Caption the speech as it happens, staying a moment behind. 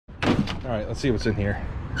All right, let's see what's in here.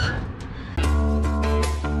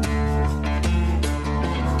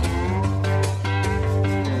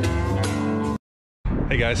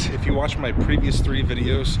 Hey guys, if you watched my previous 3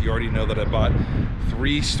 videos, you already know that I bought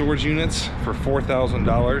 3 storage units for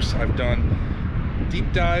 $4,000. I've done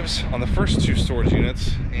deep dives on the first 2 storage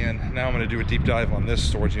units, and now I'm going to do a deep dive on this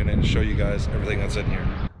storage unit and show you guys everything that's in here.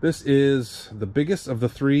 This is the biggest of the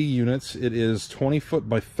 3 units. It is 20 foot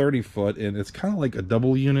by 30 foot, and it's kind of like a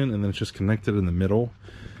double unit, and then it's just connected in the middle.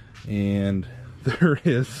 And there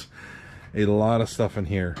is a lot of stuff in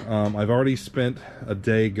here. I've already spent a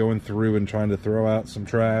day going through and trying to throw out some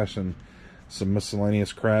trash and some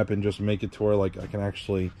miscellaneous crap and just make it to where like I can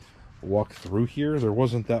actually walk through here. There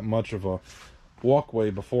wasn't that much of a walkway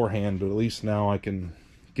beforehand, but at least now I can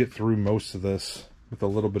get through most of this with a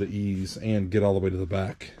little bit of ease and get all the way to the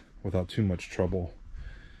back without too much trouble.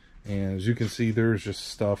 And as you can see, there's just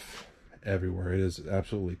stuff everywhere. It is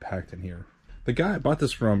absolutely packed in here. The guy I bought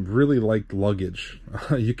this from really liked luggage.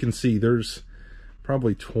 You can see there's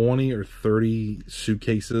probably 20 or 30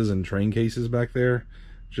 suitcases and train cases back there.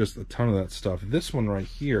 Just a ton of that stuff. This one right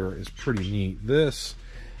here is pretty neat. This,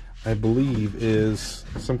 I believe, is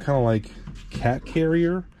some kind of like cat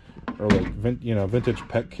carrier, or like vintage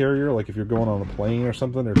pet carrier, like if you're going on a plane or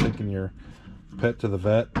something, or taking your pet to the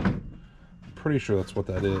vet. I'm pretty sure that's what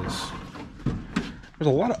that is. There's a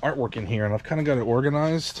lot of artwork in here, and I've kind of got it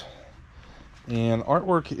organized. And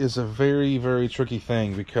artwork is a very, very tricky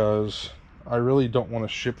thing because I really don't want to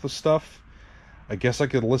ship the stuff. I guess I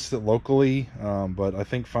could list it locally, but I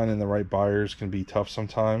think finding the right buyers can be tough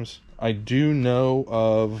sometimes. I do know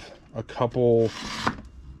of a couple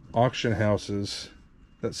auction houses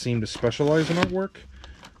that seem to specialize in artwork,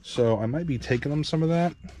 so I might be taking them some of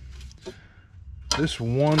that. This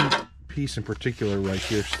one piece in particular right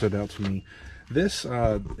here stood out to me. This,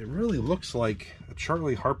 it really looks like a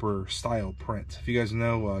Charlie Harper style print. If you guys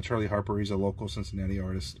know Charlie Harper, he's a local Cincinnati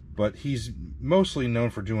artist, but he's mostly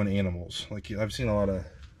known for doing animals. Like, I've seen a lot of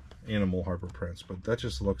animal Harper prints, but that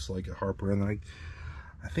just looks like a Harper. And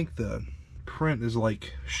I think the print is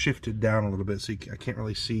like shifted down a little bit, so I can't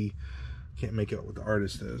really see, can't make out what the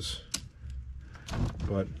artist is.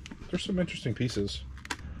 But there's some interesting pieces.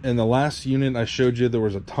 In the last unit I showed you, there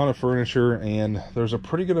was a ton of furniture, and there's a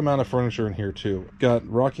pretty good amount of furniture in here too. Got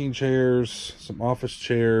rocking chairs, some office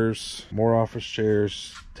chairs, more office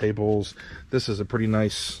chairs, tables. This is a pretty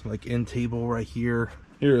nice like end table right here.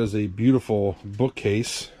 Here is a beautiful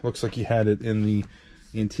bookcase. Looks like he had it in the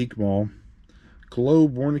antique mall.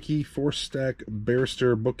 Globe Warnicke 4-stack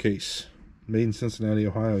Barrister bookcase, made in Cincinnati,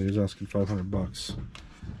 Ohio. He was asking 500 bucks.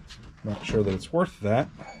 Not sure that it's worth that,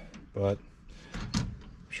 but I'm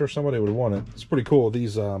sure somebody would want it. It's pretty cool.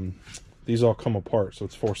 These all come apart, so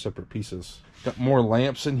it's 4 separate pieces. Got more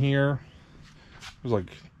lamps in here. There's like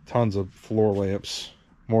tons of floor lamps.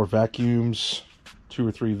 More vacuums. 2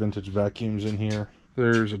 or 3 vintage vacuums in here.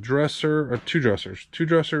 There's a dresser, or 2 dressers. 2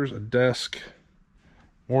 dressers, a desk,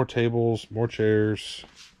 more tables, more chairs.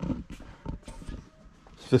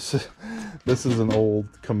 This is an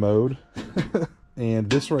old commode. And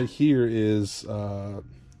this right here is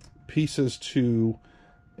pieces to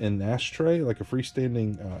an ashtray, like a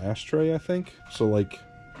freestanding ashtray, I think. So like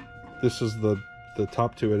this is the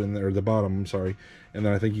top to it, and or the bottom, I'm sorry, and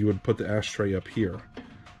then I think you would put the ashtray up here.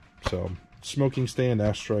 So smoking stand,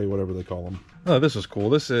 ashtray, whatever they call them. Oh, this is cool.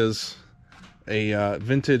 This is a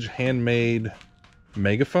vintage handmade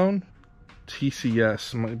megaphone.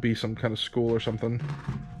 TCS, might be some kind of school or something.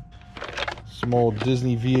 Some old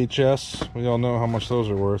Disney VHS. We all know how much those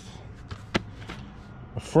are worth.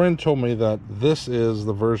 A friend told me that this is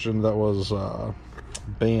the version that was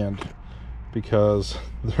banned because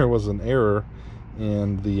there was an error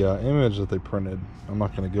in the image that they printed. I'm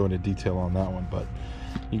not going to go into detail on that one, but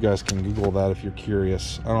you guys can Google that if you're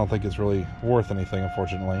curious. I don't think it's really worth anything,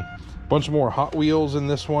 unfortunately. Bunch more Hot Wheels in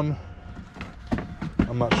this one.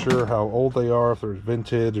 I'm not sure how old they are, if there's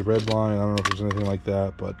vintage, or red line, I don't know if there's anything like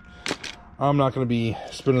that, but I'm not going to be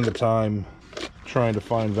spending the time trying to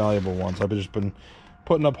find valuable ones. I've just been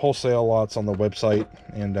putting up wholesale lots on the website,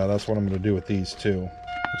 and that's what I'm going to do with these too.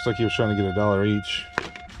 Looks like he was trying to get $1 each.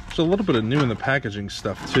 There's a little bit of new in the packaging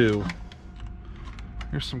stuff too.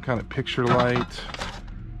 Here's some kind of picture light.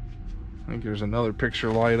 I think there's another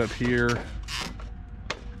picture light up here.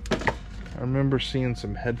 I remember seeing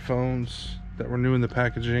some headphones that were new in the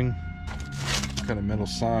packaging. Some kind of metal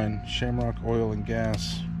sign. Shamrock Oil and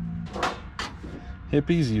Gas.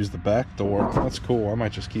 Hippies use the back door. That's cool. I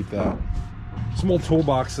might just keep that. Some old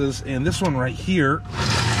toolboxes, and this one right here,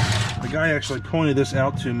 the guy actually pointed this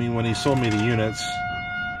out to me when he sold me the units.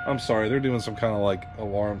 I'm sorry, they're doing some kind of like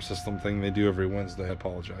alarm system thing they do every Wednesday. I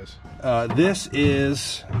apologize. This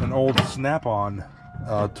is an old Snap-on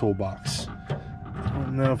toolbox. I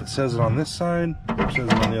don't know if it says it on this side or it says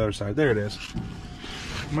it on the other side. There it is.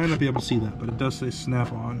 You might not be able to see that, but it does say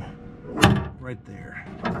Snap-on right there.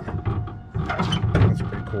 That's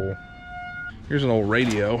pretty cool. Here's an old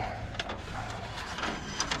radio.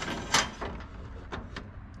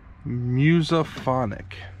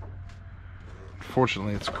 Musaphonic.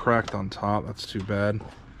 Unfortunately, it's cracked on top. That's too bad.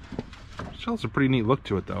 It has a pretty neat look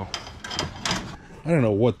to it, though. I don't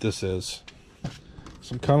know what this is.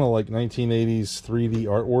 Some kind of like 1980s 3D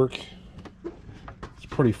artwork. It's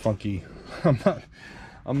pretty funky.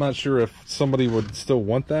 I'm not sure if somebody would still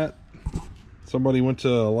want that. Somebody went to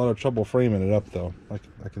a lot of trouble framing it up, though.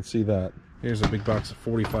 I can see that. Here's a big box of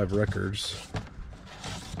 45 records.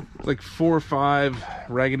 It's like 4 or 5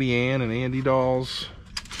 Raggedy Ann and Andy dolls.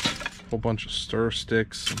 Whole bunch of stir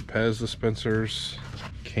sticks, some Pez dispensers,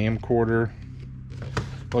 camcorder.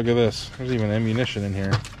 Look at this. There's even ammunition in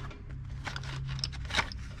here.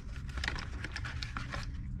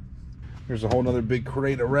 There's a whole nother big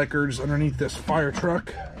crate of records underneath this fire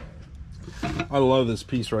truck. I love this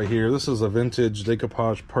piece right here. This is a vintage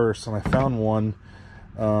decoupage purse, and I found one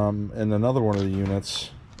in another one of the units.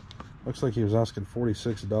 Looks like he was asking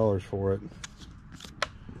 $46 for it.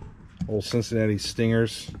 Old Cincinnati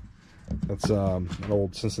Stingers. That's an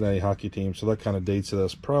old Cincinnati hockey team, so that kind of dates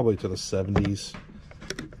this probably to the 70s,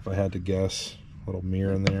 if I had to guess. Little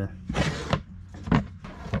mirror in there.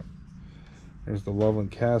 There's the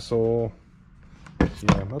Loveland Castle.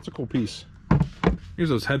 Yeah, that's a cool piece. Here's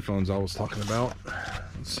those headphones I was talking about.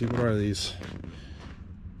 Let's see, what are these?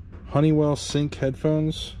 Honeywell Sync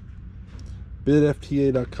headphones.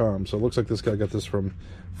 BidFTA.com. So it looks like this guy got this from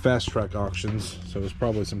Fast Track Auctions, so it was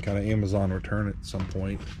probably some kind of Amazon return at some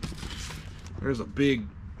point. There's a big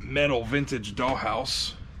metal vintage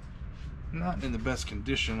dollhouse. Not in the best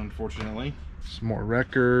condition, unfortunately. Some more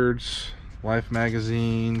records, Life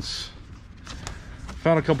magazines.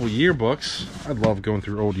 Found a couple yearbooks. I love going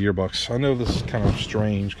through old yearbooks. I know this is kind of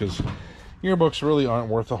strange because yearbooks really aren't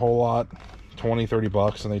worth a whole lot. 20, 30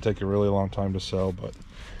 bucks, and they take a really long time to sell, but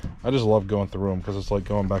I just love going through them because it's like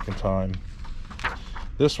going back in time.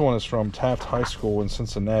 This one is from Taft High School in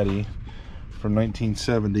Cincinnati from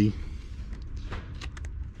 1970.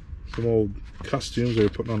 Some old costumes they were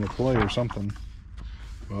putting on the play or something.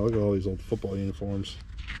 Wow, look at all these old football uniforms.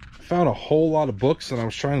 I found a whole lot of books and I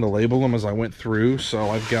was trying to label them as I went through. So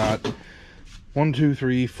I've got 1, 2,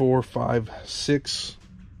 3, 4, 5, 6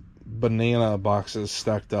 banana boxes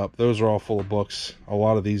stacked up. Those are all full of books. A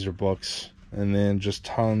lot of these are books. And then just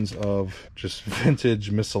tons of just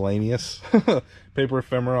vintage miscellaneous paper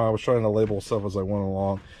ephemera. I was trying to label stuff as I went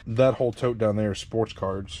along. That whole tote down there is sports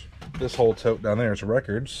cards. This whole tote down there is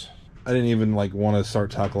records. I didn't even like want to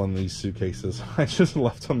start tackling these suitcases. I just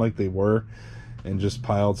left them like they were and just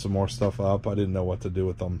piled some more stuff up. I didn't know what to do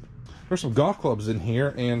with them. There's some golf clubs in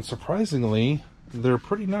here, and surprisingly, they're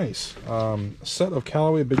pretty nice. A set of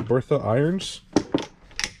Callaway Big Bertha irons.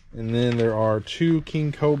 And then there are 2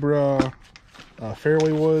 King Cobra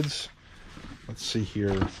fairway woods. Let's see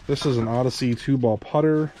here. This is an Odyssey 2-ball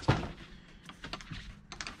putter.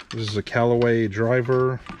 This is a Callaway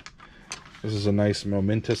driver. This is a nice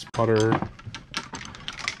Momentous putter.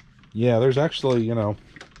 Yeah, there's actually, you know,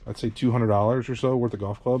 I'd say $200 or so worth of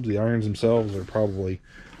golf clubs. The irons themselves are probably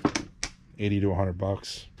 80 to 100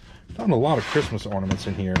 bucks. Found a lot of Christmas ornaments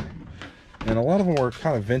in here, and a lot of them were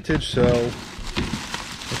kind of vintage, so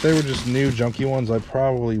if they were just new junky ones, I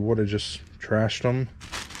probably would have just trashed them.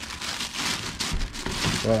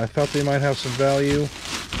 But I thought they might have some value.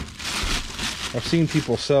 I've seen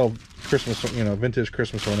people sell Christmas, you know, vintage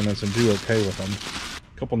Christmas ornaments and do okay with them.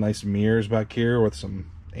 A couple nice mirrors back here with some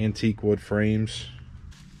antique wood frames.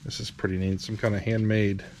 This is pretty neat. Some kind of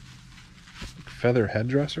handmade feather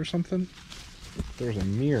headdress or something. There's a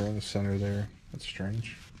mirror in the center there. That's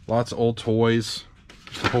strange. Lots of old toys.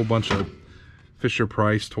 Just a whole bunch of Fisher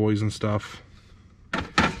Price toys and stuff.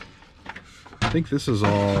 I think this is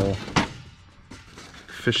all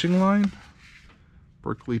fishing line.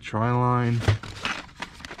 Berkeley Tri-Line.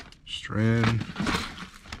 Strand.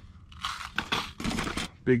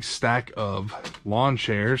 Big stack of lawn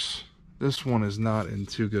chairs. This one is not in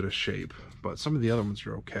too good a shape, but some of the other ones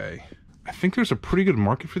are okay. I think there's a pretty good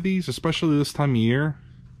market for these, especially this time of year.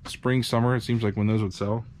 Spring, summer, it seems like when those would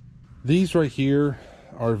sell. These right here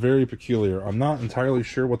are very peculiar. I'm not entirely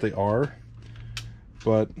sure what they are,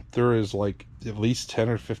 but there is like at least 10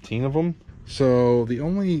 or 15 of them. So the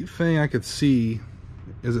only thing I could see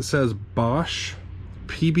is it says Bosch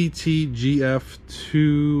PBT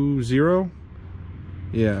GF20.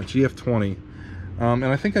 Yeah, GF20. And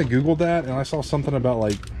I think I Googled that and I saw something about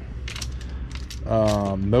like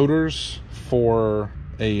motors for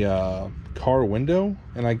a car window,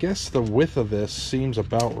 and I guess the width of this seems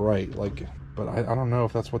about right, like, but I don't know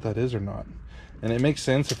if that's what that is or not. And it makes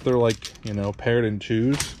sense if they're like, you know, paired in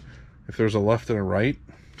twos, if there's a left and a right.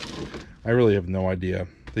 I really have no idea.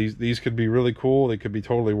 These could be really cool, they could be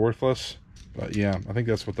totally worthless, but yeah, I think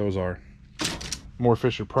that's what those are. More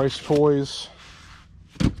Fisher-Price toys.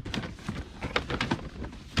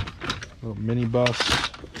 Little mini bus.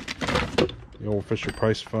 The old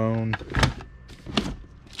Fisher-Price phone.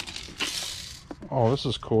 Oh, this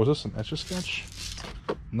is cool. Is this an Etch-a-Sketch?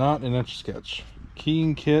 Not an Etch-a-Sketch.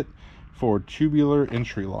 Keying kit for tubular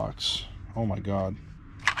entry locks. Oh my god.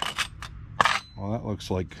 Well, that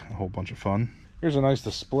looks like a whole bunch of fun. Here's a nice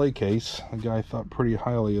display case. A guy thought pretty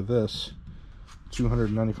highly of this.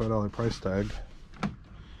 $295 price tag.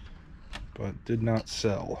 But did not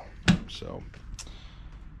sell. So,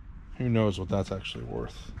 who knows what that's actually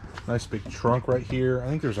worth. Nice big trunk right here. I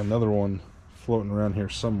think there's another one floating around here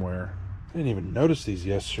somewhere. I didn't even notice these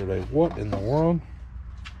yesterday. What in the world?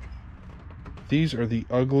 These are the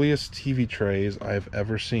ugliest TV trays I've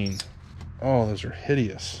ever seen. Oh, those are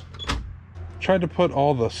hideous. Tried to put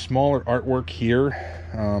all the smaller artwork here.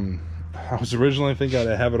 I was originally thinking I'd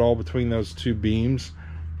have it all between those two beams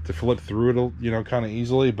to flip through it, you know, kind of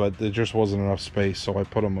easily, but there just wasn't enough space, so I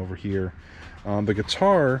put them over here. The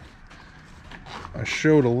guitar I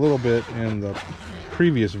showed a little bit in the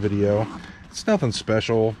previous video. It's nothing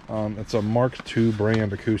special. It's a Mark II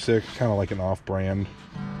brand acoustic, kind of like an off-brand.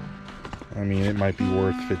 I mean, it might be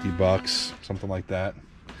worth 50 bucks, something like that.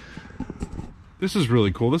 This is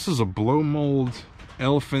really cool. This is a blow mold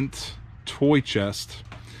elephant toy chest,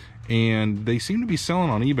 and they seem to be selling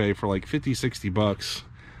on eBay for like 50, 60 bucks.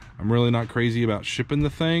 I'm really not crazy about shipping the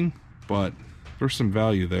thing, but there's some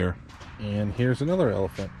value there. And here's another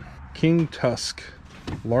elephant. King Tusk,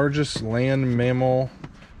 largest land mammal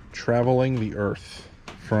traveling the earth,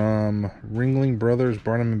 from Ringling Brothers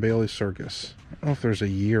Barnum and Bailey Circus. I don't know if there's a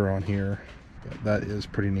year on here, but that is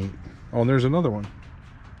pretty neat. Oh, and there's another one.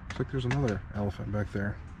 Looks like there's another elephant back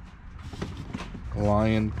there. A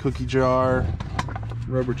lion, cookie jar,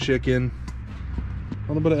 rubber chicken, a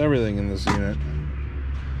little bit of everything in this unit.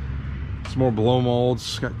 Some more blow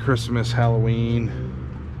molds, got Christmas, Halloween,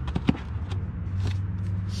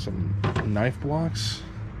 some knife blocks.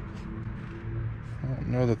 I don't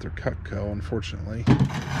know that they're Cutco, unfortunately.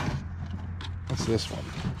 What's this one?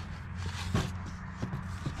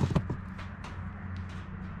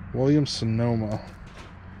 Williams-Sonoma.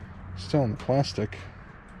 Still in the plastic.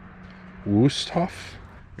 Wusthof.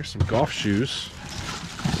 Here's some golf shoes.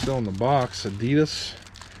 Still in the box. Adidas.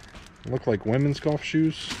 Look like women's golf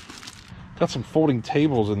shoes. Got some folding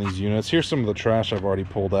tables in these units. Here's some of the trash I've already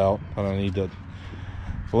pulled out that I need to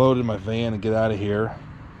load in my van and get out of here.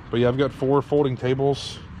 But yeah, I've got 4 folding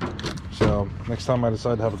tables. So next time I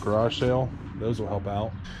decide to have a garage sale, those will help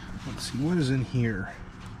out. Let's see, what is in here?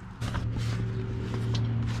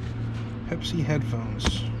 Pepsi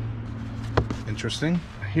headphones. Interesting.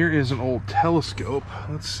 Here is an old telescope.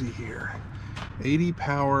 Let's see here. 80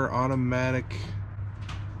 power automatic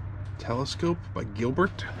telescope by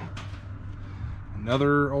Gilbert.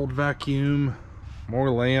 Another old vacuum. More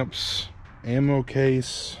lamps. Ammo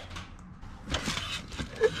case.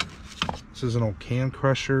 This is an old can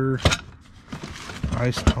crusher.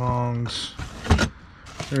 Ice tongs.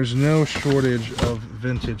 There's no shortage of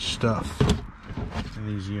vintage stuff in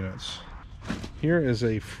these units. Here is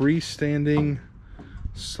a freestanding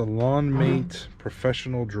Salon Mate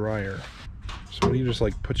professional dryer. So what do you just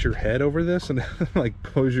like put your head over this and like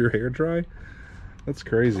pose your hair dry? That's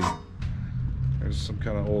crazy. There's some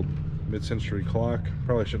kind of old mid-century clock.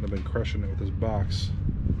 Probably shouldn't have been crushing it with this box.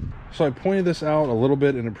 So I pointed this out a little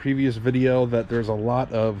bit in a previous video that there's a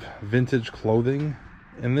lot of vintage clothing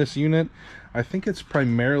in this unit. I think it's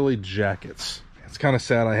primarily jackets. It's kind of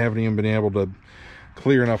sad I haven't even been able to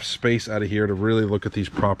clear enough space out of here to really look at these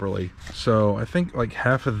properly. So I think like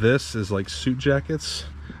half of this is like suit jackets.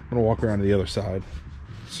 I'm gonna walk around to the other side.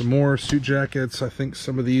 Some more suit jackets. I think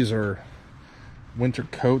some of these are winter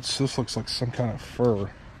coats. This looks like some kind of fur.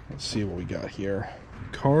 Let's see what we got here.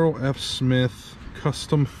 Carl F. Smith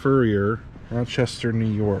Custom Furrier, Rochester,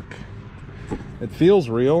 New York. It feels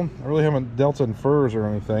real. I really haven't dealt in furs or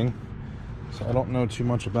anything, so I don't know too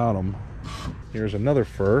much about them. Here's another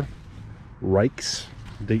fur. Reichs,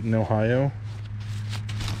 Dayton, Ohio.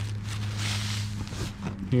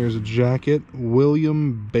 Here's a jacket.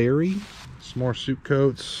 William Berry. Some more suit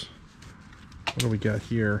coats. What do we got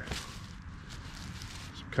here?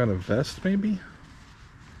 Some kind of vest, maybe?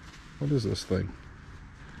 What is this thing?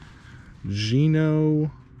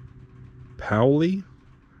 Gino Paoli,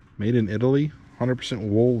 made in Italy, 100%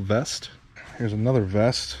 wool vest. Here's another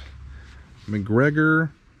vest.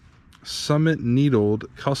 McGregor Summit Needled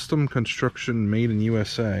Custom Construction, made in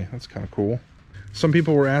USA. That's kind of cool. Some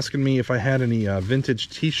people were asking me if I had any vintage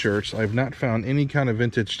t-shirts. I've not found any kind of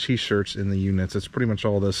vintage t-shirts in the units. It's pretty much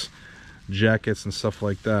all this jackets and stuff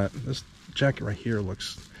like that. This jacket right here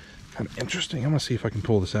looks kind of interesting. I'm gonna see if I can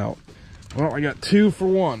pull this out. Well, I got 2 for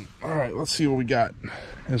 1. All right, let's see what we got.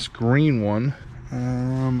 This green one,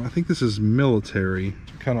 I think this is military,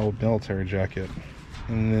 kind of old military jacket.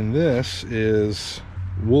 And then this is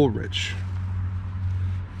Woolrich,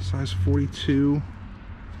 size 42.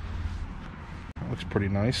 That looks pretty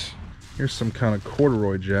nice. Here's some kind of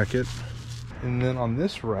corduroy jacket. And then on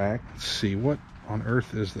this rack, let's see, what on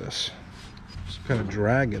earth is this? Some kind of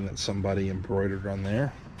dragon that somebody embroidered on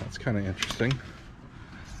there. That's kind of interesting.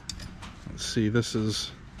 Let's see, this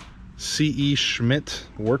is C.E. Schmidt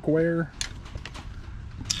workwear.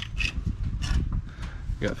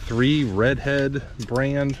 You got 3 Redhead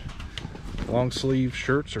brand long sleeve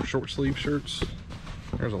shirts or short sleeve shirts.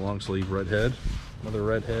 There's a long sleeve Redhead, another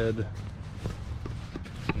Redhead,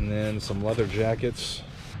 and then some leather jackets,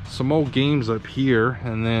 some old games up here,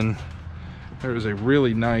 and then there's a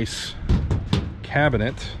really nice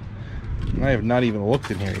cabinet. I have not even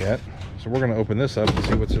looked in here yet, so we're going to open this up and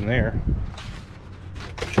see what's in there.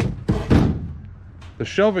 The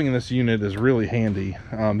shelving in this unit is really handy.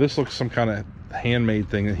 This looks some kind of handmade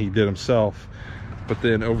thing that he did himself, but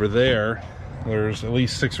then over there there's at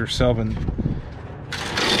least 6 or 7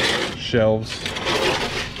 shelves.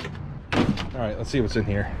 All right, let's see what's in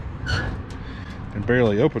here. I can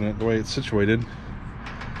barely open it the way it's situated.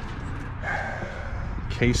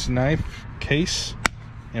 Case knife case,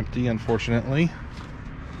 empty unfortunately.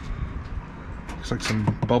 Looks like some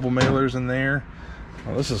bubble mailers in there.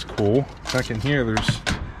 Oh, this is cool. Back in here there's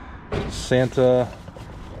Santa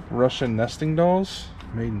Russian nesting dolls,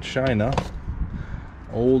 made in China.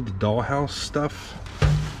 Old dollhouse stuff.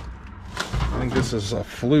 I think this is a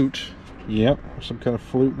flute. Yep, some kind of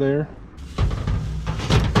flute there.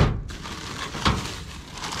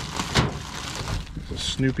 There's a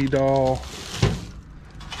Snoopy doll.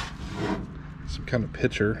 Some kind of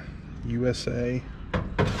picture. USA.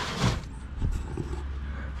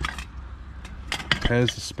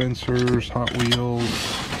 Pez dispensers, Hot Wheels,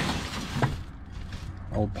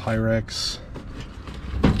 old Pyrex,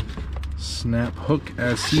 snap hook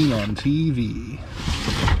as seen on TV.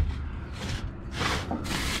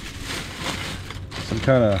 Some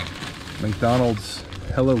kind of McDonald's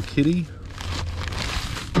Hello Kitty.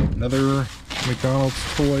 Another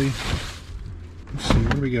McDonald's toy. Let's see,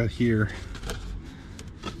 what do we got here?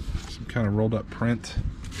 Some kind of rolled up print.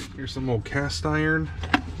 Here's some old cast iron.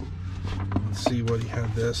 Let's see what he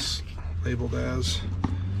had this labeled as.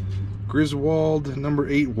 Griswold number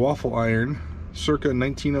 8 waffle iron, circa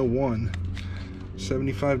 1901,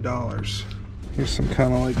 $75. Here's some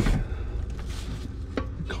kind of like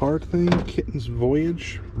card thing, Kitten's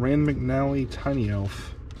Voyage, Rand McNally Tiny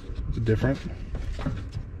Elf. It's different.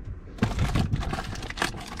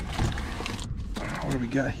 What do we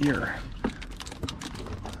got here?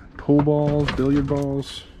 Pool balls, billiard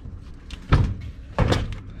balls.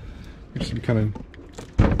 Here's some kind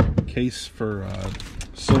of case for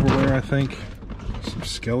silverware, I think. Some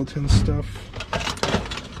skeleton stuff.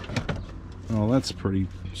 Oh, that's pretty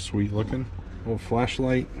sweet looking. Little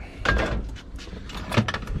flashlight. A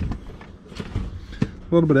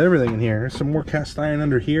little bit of everything in here. There's some more cast iron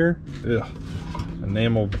under here. Ugh.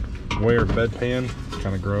 Enamel ware bedpan.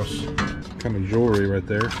 Kind of gross. Kind of jewelry right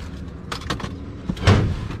there.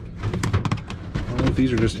 I don't know if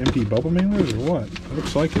these are just empty bubble mailers or what. It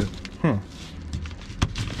looks like it. Huh.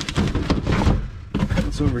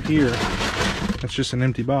 What's over here? That's just an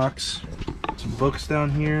empty box. Some books down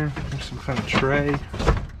here. There's some kind of tray.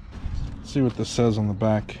 Let's see what this says on the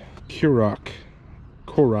back. Kurok.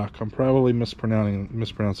 I'm probably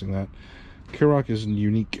mispronouncing that. Kurok is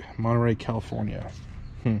unique. Monterey, California.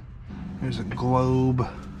 There's a globe.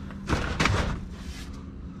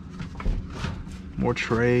 More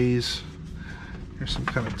trays. There's some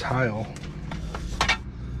kind of tile.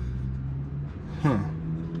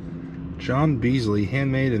 John Beasley,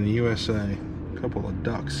 handmade in the USA. A couple of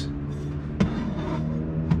ducks.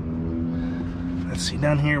 Let's see,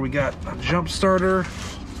 down here we got a jump starter.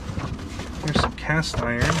 There's some cast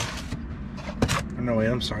iron. Oh, no, wait,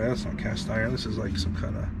 I'm sorry, that's not cast iron. This is like some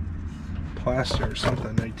kind of plaster or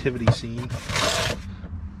something, nativity scene.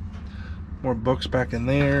 More books back in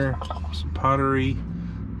there. Some pottery.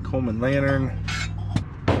 Coleman lantern.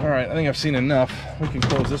 Alright, I think I've seen enough. We can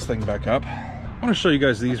close this thing back up. I want to show you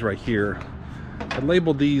guys these right here. I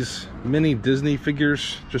labeled these mini Disney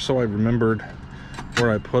figures just so I remembered where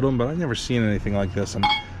I put them, but I've never seen anything like this, and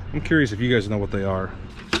I'm curious if you guys know what they are.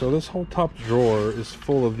 So this whole top drawer is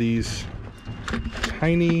full of these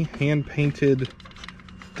tiny hand-painted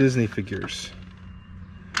Disney figures.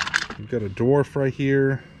 We've got a dwarf right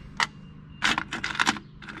here.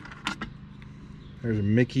 There's a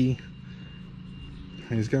Mickey,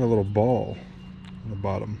 and he's got a little ball on the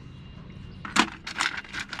bottom.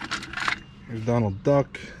 There's Donald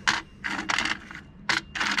Duck. I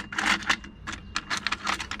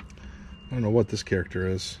don't know what this character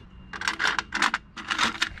is.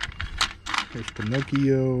 There's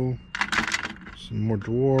Pinocchio. Some more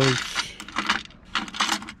dwarves.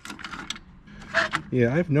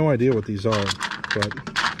 Yeah, I have no idea what these are, but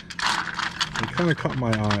they kind of caught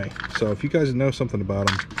my eye. So if you guys know something about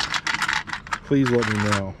them, please let me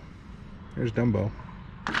know. There's Dumbo.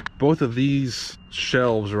 Both of these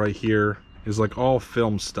shelves right here is like all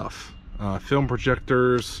film stuff. Film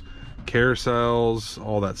projectors, carousels,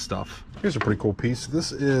 all that stuff. Here's a pretty cool piece.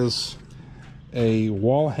 This is a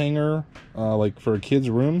wall hanger, like for a kid's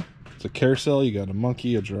room. It's a carousel. You got a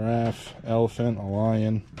monkey, a giraffe, elephant, a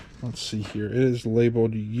lion. Let's see here. It is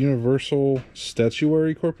labeled Universal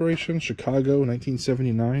Statuary Corporation, Chicago,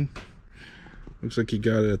 1979. Looks like you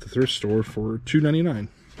got it at the thrift store for $2.99.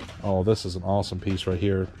 Oh, this is an awesome piece right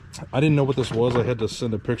here. I didn't know what this was. I had to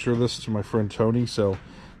send a picture of this to my friend Tony. So,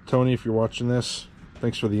 Tony, if you're watching this,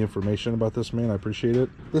 thanks for the information about this, man. I appreciate it.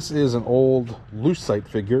 This is an old Lucite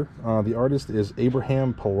figure. The artist is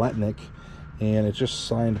Abraham Palatnik, and it's just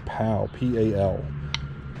signed PAL, P-A-L.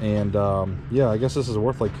 And yeah, I guess this is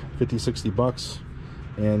worth like 50-60 bucks.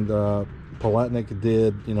 And Palatnik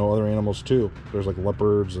did, you know, other animals too. There's like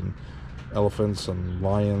leopards and elephants and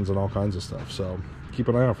lions and all kinds of stuff. So keep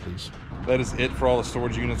an eye out for these. That is it for all the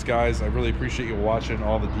storage units, guys. I really appreciate you watching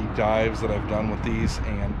all the deep dives that I've done with these,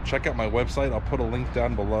 and check out my website. I'll put a link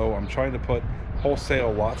down below. I'm trying to put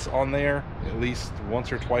wholesale lots on there at least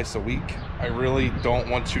once or twice a week. I really don't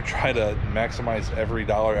want to try to maximize every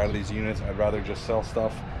dollar out of these units. I'd rather just sell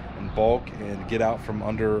stuff in bulk and get out from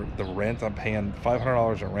under the rent. I'm paying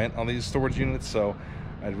 $500 in rent on these storage units, so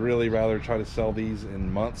I'd really rather try to sell these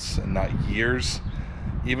in months and not years.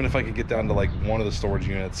 Even if I could get down to like one of the storage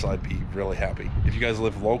units, I'd be really happy. If you guys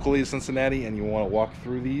live locally in Cincinnati and you want to walk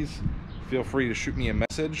through these, feel free to shoot me a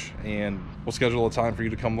message and we'll schedule a time for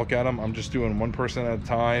you to come look at them. I'm just doing one person at a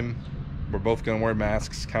time. We're both going to wear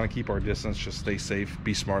masks, kind of keep our distance, just stay safe,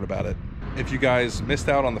 be smart about it. If you guys missed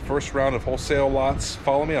out on the first round of wholesale lots,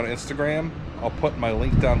 follow me on Instagram. I'll put my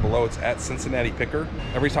link down below. It's at Cincinnati Picker.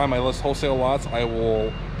 Every time I list wholesale lots, I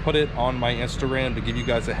will put it on my Instagram to give you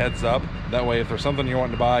guys a heads up. That way, if there's something you're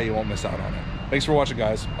wanting to buy, you won't miss out on it. Thanks for watching,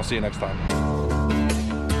 guys. I'll see you next time.